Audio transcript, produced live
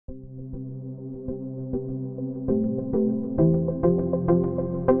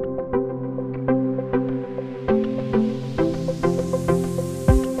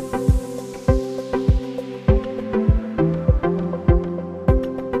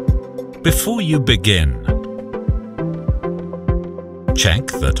Before you begin, check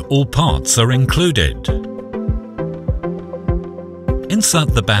that all parts are included.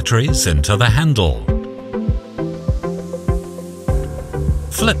 Insert the batteries into the handle.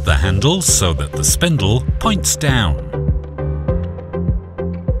 Flip the handle so that the spindle points down.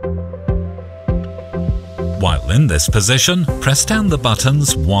 While in this position, press down the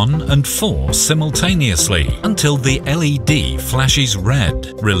buttons 1 and 4 simultaneously until the LED flashes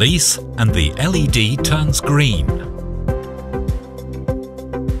red. Release and the LED turns green.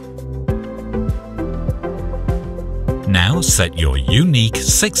 Now set your unique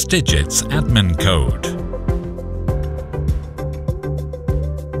 6 digits admin code.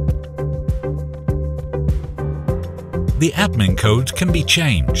 The admin code can be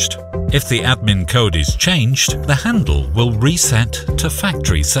changed. If the admin code is changed, the handle will reset to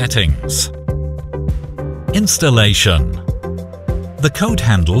factory settings. Installation. The code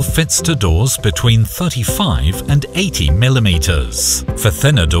handle fits to doors between 35 and 80 mm. For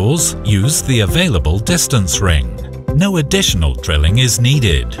thinner doors, use the available distance ring. No additional drilling is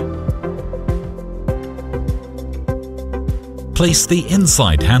needed. Place the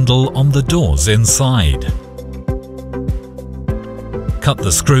inside handle on the doors inside. Cut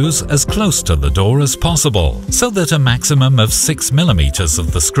the screws as close to the door as possible, so that a maximum of 6 mm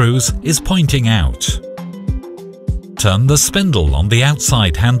of the screws is pointing out. Turn the spindle on the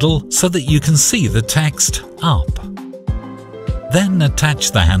outside handle so that you can see the text "up". Then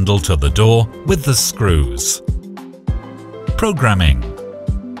attach the handle to the door with the screws. Programming.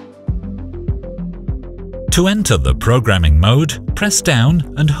 To enter the programming mode, press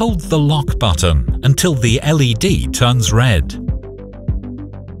down and hold the lock button until the LED turns red.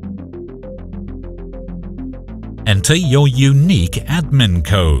 Enter your unique admin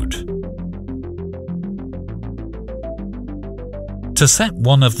code. To set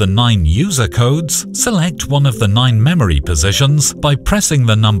one of the 9 user codes, select one of the 9 memory positions by pressing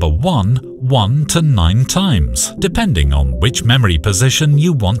the number 1 to 9 times, depending on which memory position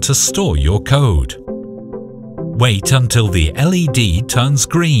you want to store your code. Wait until the LED turns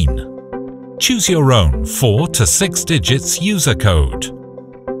green. Choose your own 4 to 6 digits user code.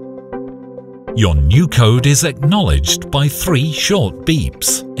 Your new code is acknowledged by 3 short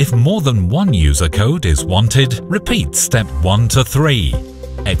beeps. If more than 1 user code is wanted, repeat step 1 to 3.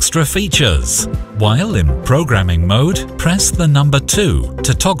 Extra features. While in programming mode, press the number 2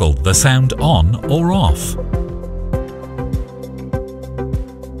 to toggle the sound on or off.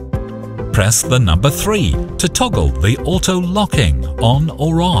 Press the number 3 to toggle the auto-locking on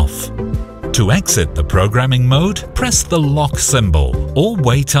or off. To exit the programming mode, press the lock symbol or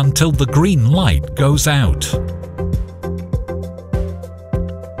wait until the green light goes out.